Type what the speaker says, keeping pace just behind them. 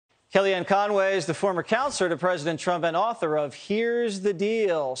Kellyanne Conway is the former counselor to President Trump and author of Here's the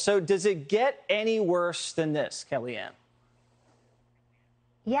Deal. So does it get any worse than this, Kellyanne?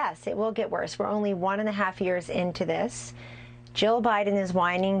 Yes, it will get worse. We're only 1.5 years into this. Jill Biden is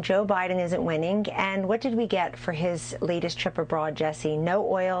whining. Joe Biden isn't winning. And what did we get for his latest trip abroad, Jesse? No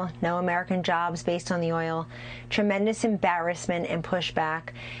oil, no American jobs based on the oil, tremendous embarrassment and pushback,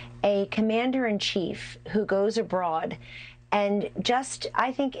 a commander-in-chief who goes abroad and just,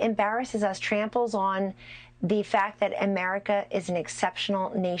 I think, embarrasses us, tramples on the fact that America is an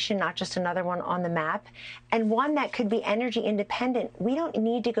exceptional nation, not just another one on the map, and one that could be energy independent. We don't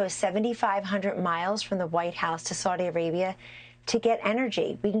need to go 7,500 miles from the White House to Saudi Arabia to get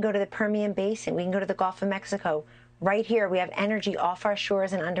energy. We can go to the Permian Basin. We can go to the Gulf of Mexico. Right here, we have energy off our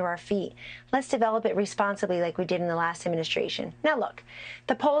shores and under our feet. Let's develop it responsibly like we did in the last administration. Now, look,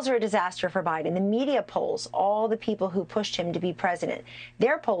 the polls are a disaster for Biden. The media polls, all the people who pushed him to be president,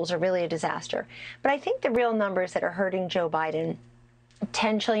 their polls are really a disaster. But I think the real numbers that are hurting Joe Biden,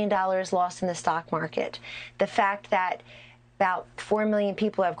 $10 trillion lost in the stock market, the fact that about 4 million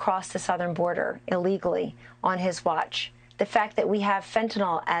people have crossed the southern border illegally on his watch, the fact that we have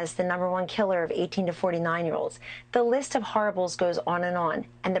fentanyl as the #1 killer of 18 to 49-year-olds. The list of horribles goes on.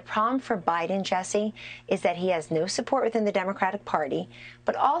 And the problem for Biden, Jesse, is that he has no support within the Democratic Party,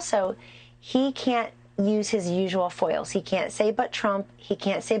 but also he can't use his usual foils. He can't say but Trump. He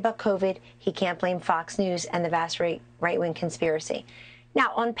can't say but COVID. He can't blame Fox News and the vast right-wing conspiracy.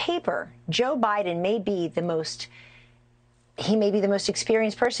 Now, on paper, Joe Biden may be the most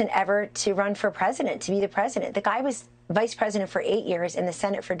experienced person ever to run for president, to be the president. The guy was vice president for 8 years in the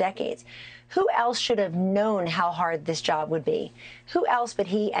Senate for decades. Who else should have known how hard this job would be? Who else but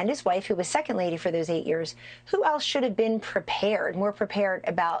he and his wife, who was second lady for those 8 years, who else should have been prepared, more prepared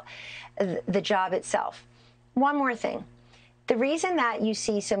about the job itself? One more thing. The reason that you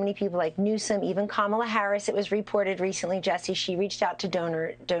see so many people like Newsom, even Kamala Harris, it was reported recently, Jesse, she reached out to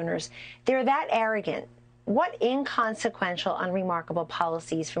donors. They're that arrogant. What inconsequential, unremarkable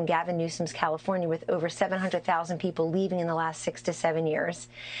policies from Gavin Newsom's California with over 700,000 people leaving in the last 6 to 7 years.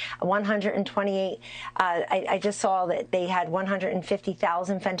 128, I just saw that they had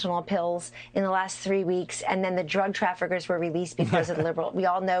 150,000 fentanyl pills in the last 3 weeks, and then the drug traffickers were released because of the liberal. We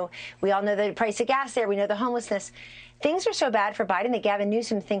all know the price of gas there. We know the homelessness. Things are so bad for Biden that Gavin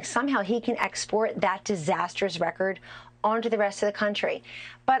Newsom thinks somehow he can export that disastrous record onto the rest of the country.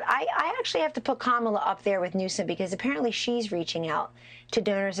 But I actually have to put Kamala up there with Newsom because apparently she's reaching out to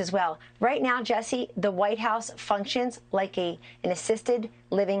donors as well. Right now, Jesse, the White House functions like an assisted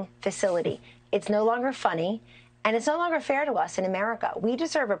living facility. It's no longer funny, and it's no longer fair to us in America. We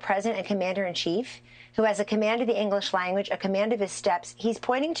deserve a president and commander-in-chief who has a command of the English language, a command of his steps. He's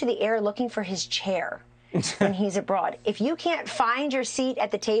pointing to the air looking for his chair when he's abroad. If you can't find your seat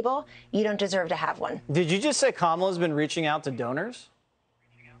at the table, you don't deserve to have one. Did you just say Kamala's been reaching out to donors?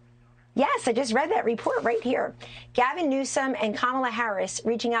 Yes, I just read that report right here. Gavin Newsom and Kamala Harris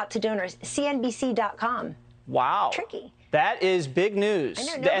reaching out to donors. CNBC.com. Wow. Tricky. That is big news.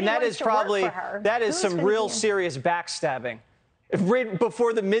 I know, and that is probably, that is some real serious backstabbing. Right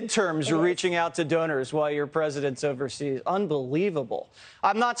before the midterms, you're reaching out to donors while your president's overseas. Unbelievable.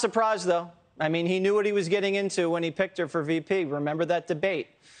 I'm not surprised, though. I mean, he knew what he was getting into when he picked her for VP. Remember that debate?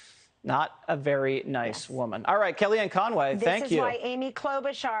 Not a very nice woman. All right, Kellyanne Conway, thank you. This is why Amy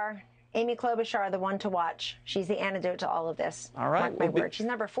Klobuchar, the one to watch. She's the antidote to all of this. All right. Mark my word. She's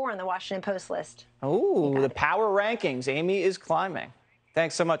 #4 on the Washington Post list. Oh, the power rankings. Amy is climbing.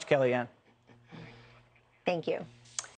 Thanks so much, Kellyanne. Thank you.